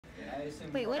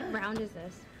Wait, what round is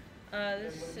this?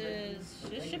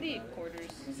 This should be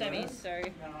quarters, semis.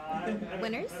 Sorry.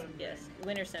 Winners? Yes,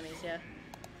 winner semis. Yeah.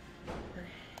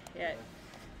 Yeah.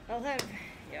 I'll have.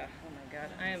 Yeah. Oh my God.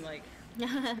 I am like.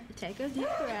 Take a deep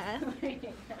breath. right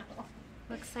now.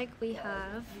 Looks like we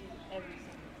have Every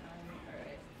single time. All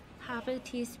right. half a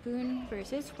teaspoon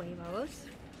versus huevos.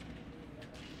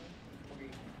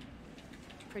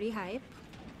 Pretty hype.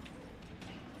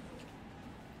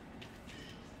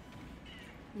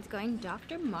 It's going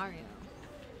Dr. Mario.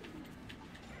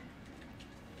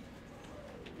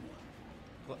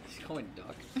 What? He's going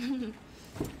Doc.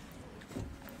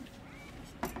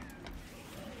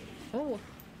 Oh. Up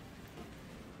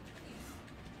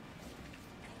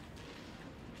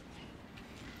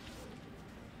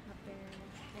there,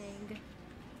 egg.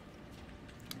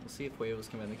 We'll see if Huevos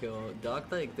can find the kill.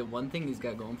 Doc, like, the one thing he's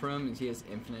got going for him is he has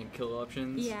infinite kill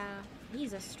options. Yeah,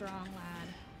 he's a strong lad.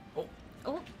 Oh.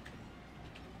 Oh.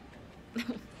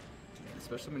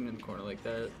 Especially when you're in the corner like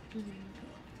that. That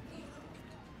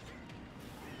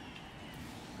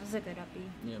was a good uppie.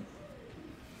 Yeah.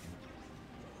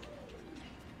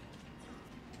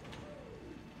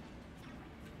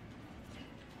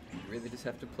 You really just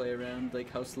have to play around like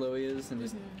how slow he is and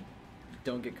just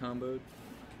don't get comboed.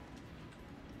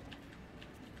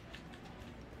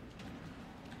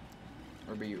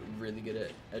 Or be really good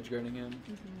at edge guarding him.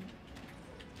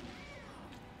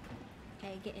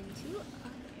 Egg into up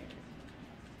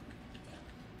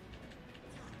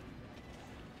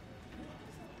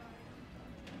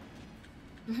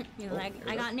there. You're like,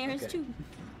 I got nairs okay. too.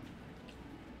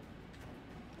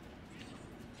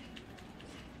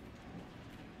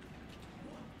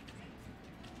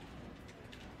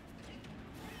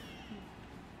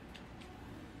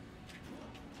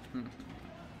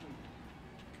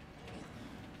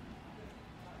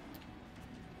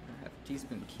 Half a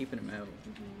teaspoon keeping him out.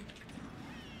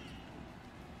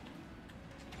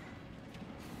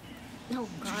 Oh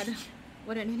God,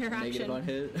 what an interaction. Negative on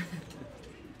hit.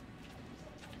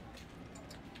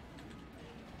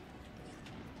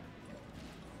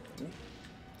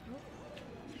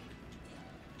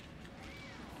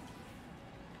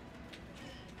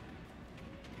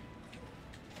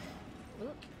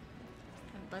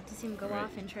 I'd love to see him go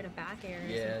off and try to back air or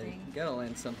Yeah, something. you gotta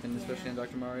land something, especially Yeah. on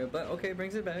Dr. Mario. But okay,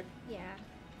 brings it back. Yeah.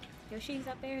 Yoshi's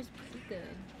up there is pretty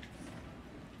good.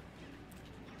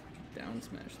 Down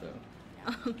smash though.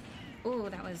 Oh,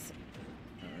 that was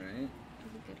Alright. really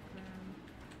good ground.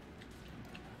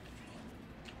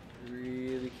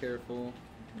 Really careful.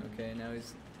 Okay, now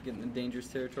he's getting in dangerous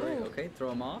territory. Ooh. Okay,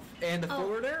 throw him off. And the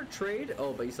forward air, trade.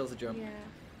 Oh, but he still has a jump. Yeah.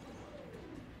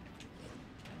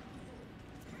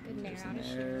 Good nair There's out of an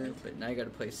air, shield. but now you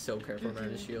gotta play so careful around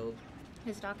his shield.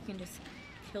 His doc can just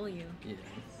kill you. Yeah.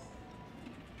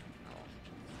 Oh,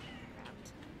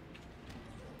 grabbed.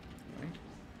 Alright.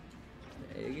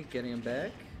 The egg, getting him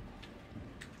back.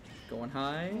 Going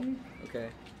high. Okay.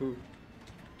 Ooh.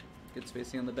 Good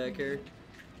spacing on the back air.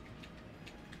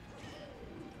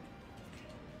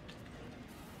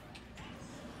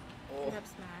 Good up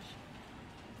smash.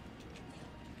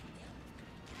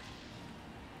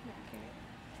 Back air.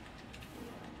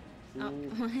 Oh,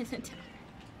 one is it down?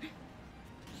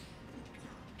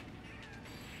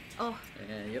 Oh.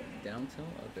 And yep, down tilt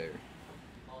up there.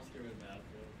 Oscar with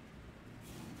Battlefield.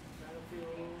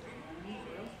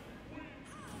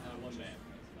 One man.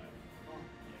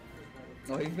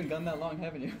 Oh, you've been gone that long,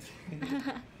 haven't you? You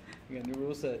got a new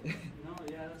rule set. No,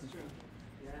 yeah, that's true.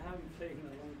 Yeah, I haven't played in a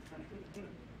long time.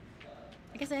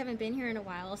 I guess I haven't been here in a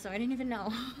while, so I didn't even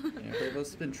know. Yeah, Huevos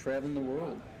has been traveling the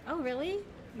world. Oh, really?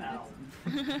 No.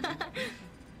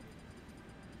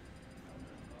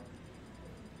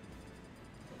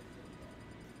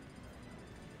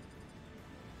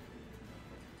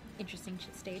 Interesting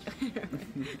stage.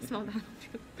 Small battle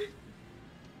troop.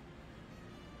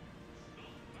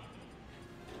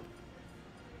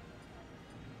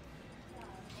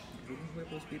 Who did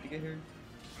Huevos beat to get here?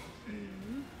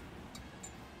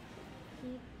 He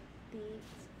beat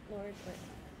Lord what?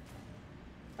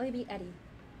 Oh, he beat Eddie.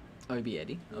 Oh, he beat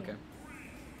Eddie? Yeah. Okay.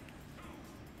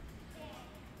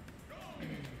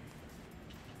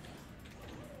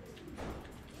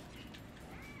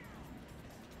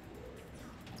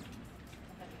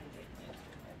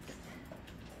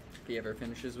 If he ever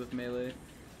finishes with melee.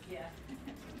 Yeah.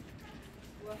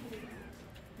 Well,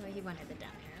 he wanted the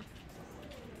down air.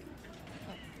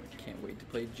 Can't wait to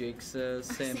play Jake's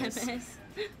Samus. Samus.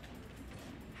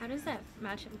 How does that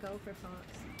matchup go for Fox?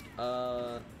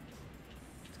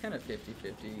 It's kind of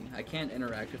 50-50. I can't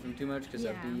interact with him too much because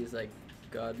Yeah. FD is like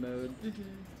God mode.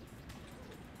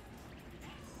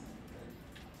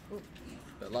 Ooh.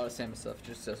 But a lot of Samus stuff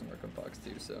just doesn't work on Fox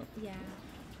too, so. Yeah.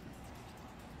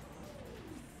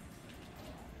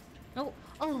 Oh,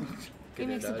 oh! Good It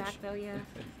makes it dodge. back though, yeah.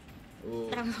 Ooh.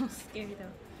 That was almost scary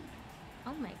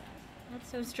though. Oh my god, that's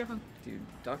so strong. Dude,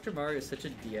 Dr. Mario is such a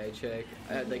DI check.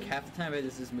 Like half the time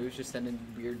his moves just send in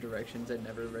weird directions. I'm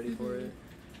never ready for it.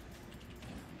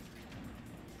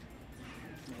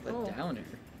 The Oh. downer.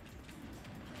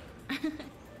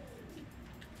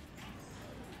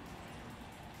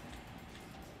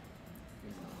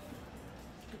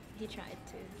 He tried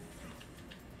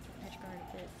to edge guard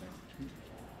a bit, but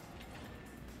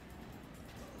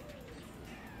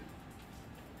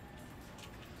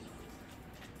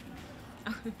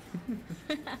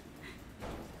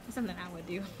something I would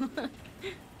do.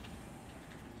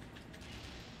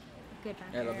 Good back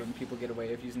I love air. when people get away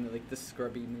with using like the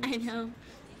scrubby moves. I know.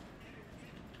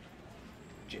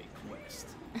 Jake West.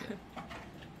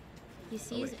 He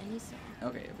sees wait. and he saw.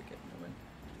 Okay, we get no win.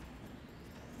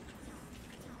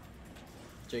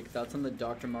 Jake, thoughts on the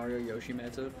Dr. Mario Yoshi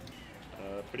matchup?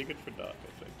 Pretty good for Doc,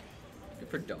 I think. Good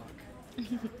for Doc.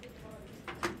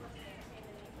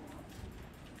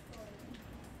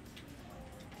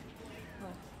 Oh.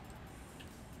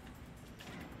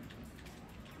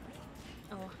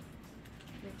 Oh.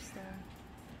 Rips the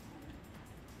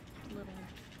little.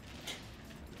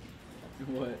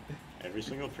 What? Every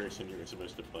single person you were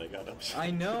supposed to play got upset.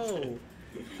 I know.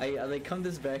 I like come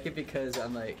this bracket because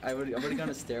I'm like I would have gone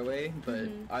a stairway, but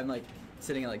I'm like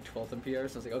sitting at like 12th in PR, so I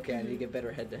was like, okay, I need to get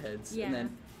better head-to-heads. Yeah. And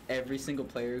then every single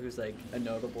player who's like a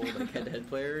notable like head-to-head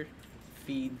player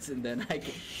feeds, and then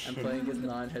I'm playing against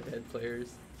non-head-to-head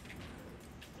players.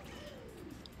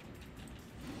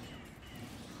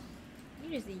 You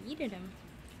just yeeted him.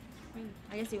 I mean,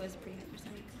 I guess he was pretty high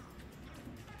percent.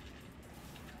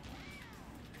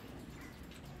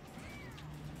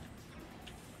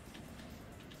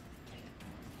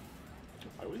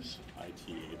 I was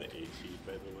ITA the A seed,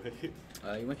 by the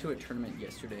way. He went to a tournament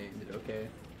yesterday and did okay.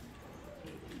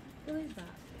 Who is that?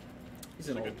 He's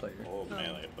an Like old a player. Old Oh.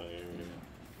 melee player.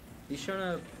 He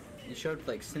showed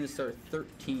like Sinistar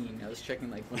 13. I was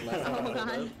checking like when last Oh, time I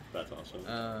God. was That's awesome.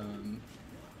 up.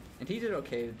 And he did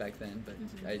okay back then, but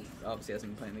I obviously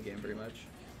hasn't been playing the game very much.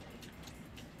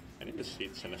 I need to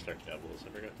seed Sinister Devils. I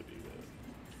forgot to do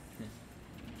that.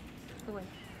 Oh wait.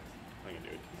 I'm gonna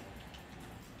do it.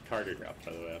 Carter dropped,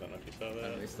 by the way. I don't know if you saw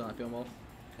that. He's still not feeling well.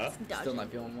 Huh? Dodge Still it.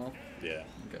 not feeling well. Yeah.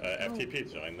 Okay.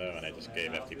 FTP joined though, and I just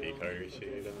gave FTP Carter seed,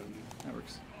 and then That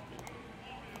works.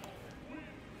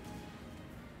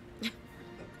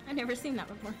 I've never seen that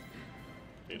before.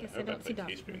 dude, I guess I hope I don't see play Doc.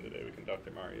 Teaspoon today. We can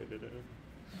Dr. Mario today.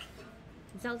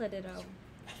 Zelda ditto.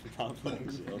 Not playing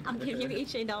Zelda. I'll give you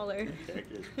each $1.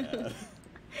 Character's bad.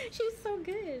 She's so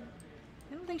good.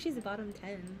 I don't think she's a bottom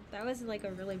 10. That was like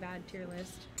a really bad tier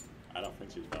list. I don't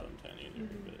think she's bottom 10 either,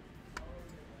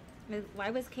 but Why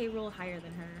was K. Rool higher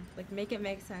than her? Like, make it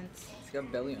make sense. He's got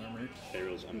belly armor.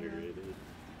 Carol's underrated.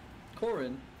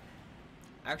 Corin,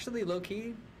 actually low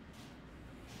key,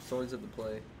 swords of the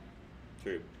play.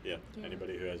 True, yeah. Yeah.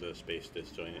 Anybody who has a space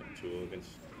disjointed tool against,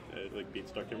 like,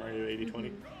 beats Dr. Mario 80-20.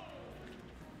 You're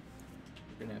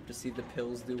gonna have to see the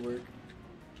pills do work,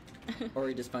 or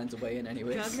he just finds a way in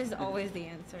anyways. Drugs is always the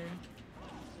answer.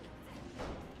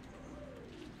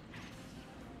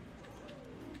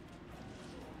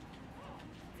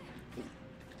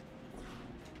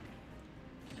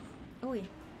 Oh, yeah.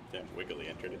 Damn, Wiggly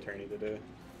entered attorney today.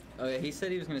 Oh yeah, he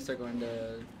said he was gonna start going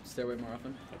to Stairway more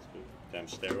often. That's good. Damn,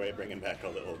 Stairway bringing back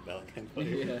all the old Balkan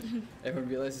players. Yeah, everyone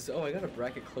realizes, oh, I got a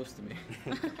bracket close to me.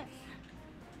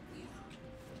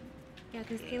 Yeah,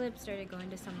 because Yeah. Caleb started going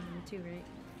to some of them too, right?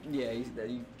 Yeah,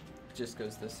 he just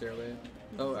goes to Stairway.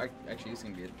 Oh, actually, he's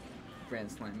gonna be at Grand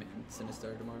Slam in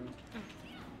Sinistar tomorrow. Oh,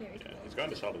 very Yeah, cool. he's going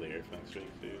to Salt of the Earth next week,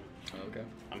 too. Oh, okay.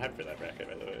 I'm hyped for that bracket,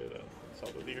 by the way. The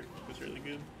Salt of the Earth was really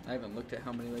good. I haven't looked at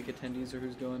how many like attendees or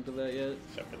who's going to that yet.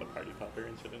 Except for the Party Popper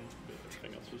incident, but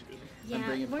everything else was good. Yeah,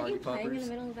 bringing weren't party you playing in poppers. the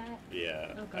middle of that?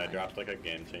 Yeah, Oh, I God. dropped like a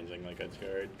game-changing like edge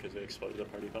guard because it exploded a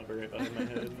Party Popper right behind my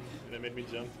head, and it made me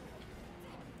jump.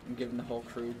 I'm giving the whole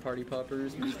crew party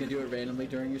poppers. You're just gonna do it randomly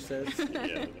during your sets.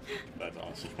 Yeah, that's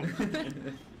awesome.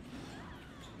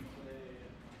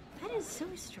 That is so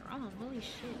strong. Holy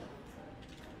shit.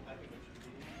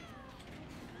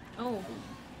 Oh,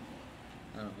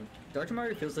 I don't know. Dr.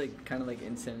 Mario feels like kind of like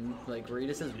Insane, like where he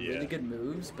just has Yeah. really good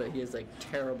moves, but he has like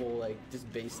terrible like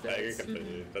just base I agree stats.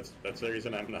 completely. That's the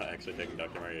reason I'm not actually taking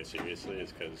Dr. Mario seriously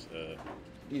is because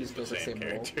He just feels the same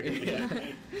role. character. Yeah.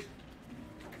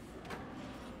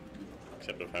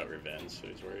 Except without revenge, so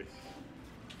he's worth.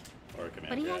 Or a command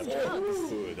But he has grab.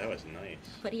 drugs. Ooh, that was nice.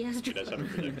 but he has He does have a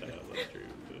drugs. projectile, that's true.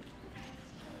 But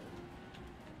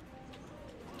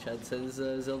Chad says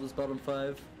Zelda's bottom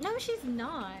 5. No, she's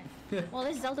not. Well,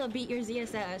 this Zelda beat your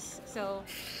ZSS, so.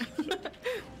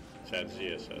 Chad's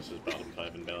GSS is bottom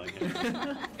 5 in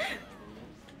Bellingham.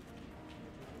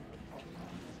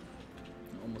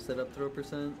 Almost set up throw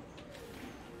percent.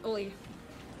 Oi.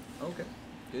 Okay.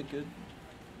 Good, good.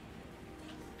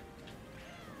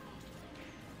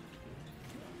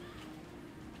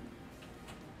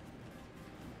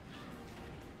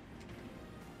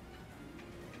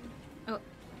 Oh.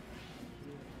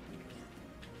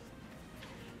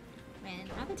 Man,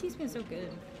 how the teaspoon's so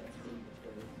good.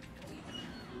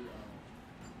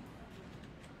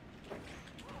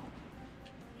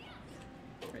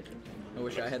 Right. I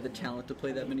wish I had the talent to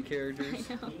play that many characters.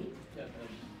 I know.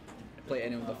 I play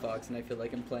anyone with a fox and I feel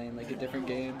like I'm playing like a different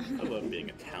game. I love being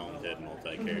a talented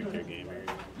multi-character gamer.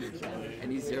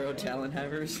 Any zero talent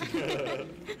havers?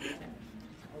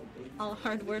 All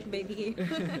hard work, baby.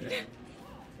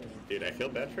 Dude, I feel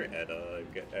bad for Ed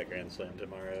at Grand Slam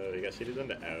tomorrow. You guys he did them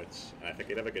to outs. I think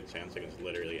he'd have a good chance against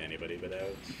literally anybody but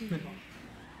outs.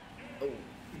 Oh.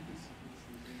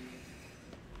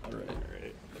 Alright.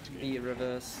 Alright, let's go. Be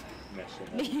reverse. Mess it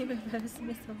up. Be reverse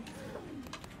missile.